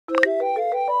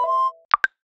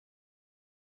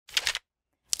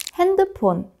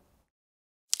핸드폰,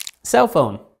 cell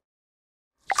phone,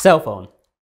 cell phone.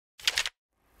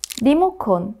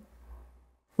 리모컨,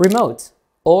 Remote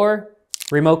or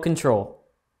remote control.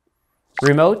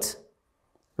 Remote,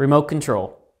 remote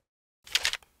control.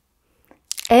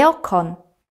 에어컨,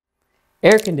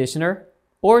 Air conditioner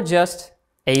or just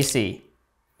AC.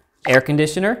 Air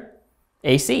conditioner,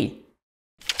 AC.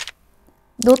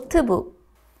 노트북,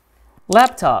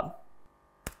 Laptop,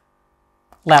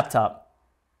 laptop.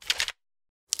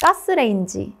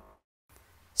 가스레인지,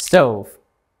 Stove,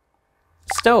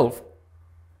 stove.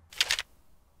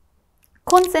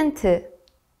 콘센트,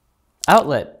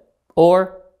 Outlet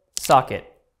or socket.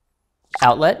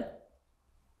 Outlet,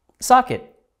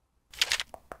 socket.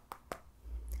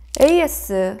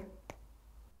 AS,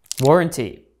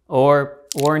 Warranty or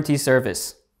warranty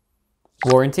service.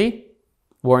 Warranty,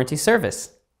 warranty service.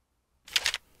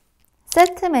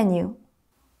 세트 메뉴,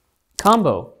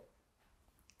 Combo,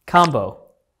 combo.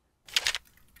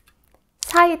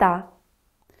 사이다,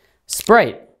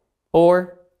 Sprite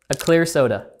or a clear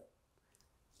soda.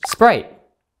 Sprite,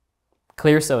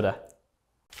 clear soda.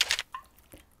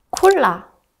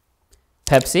 콜라,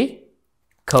 Pepsi,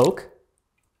 Coke,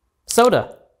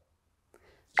 soda.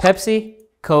 Pepsi,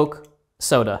 Coke,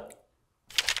 soda.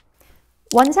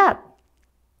 원샷,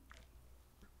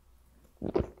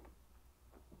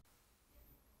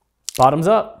 Bottoms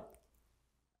up.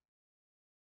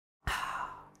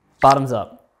 Bottoms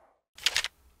up.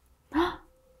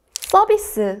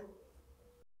 서비스,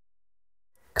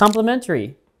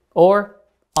 Complimentary or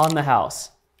on the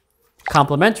house.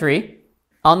 Complimentary,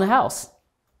 on the house.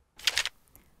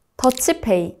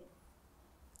 더치페이,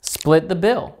 Split the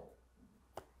bill.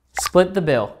 Split the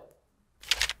bill.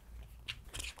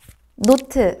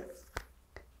 노트,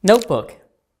 Notebook.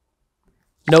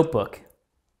 Notebook.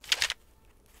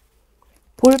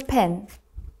 볼펜,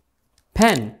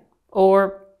 Pen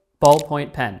or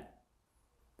ballpoint pen.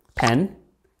 Pen,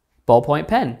 ballpoint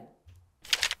pen.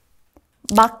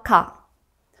 마카,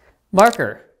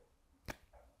 Marker.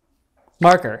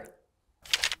 Marker.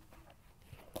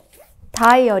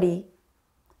 다이어리,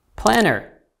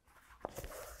 Planner.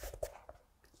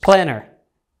 Planner.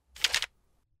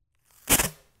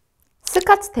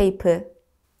 스카치 테이프,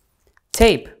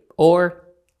 Tape or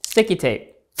sticky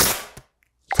tape.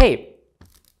 Tape.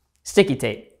 Sticky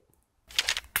tape.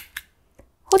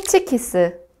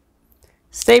 호치키스,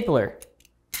 Stapler.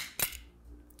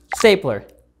 Stapler.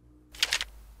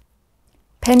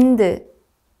 밴드,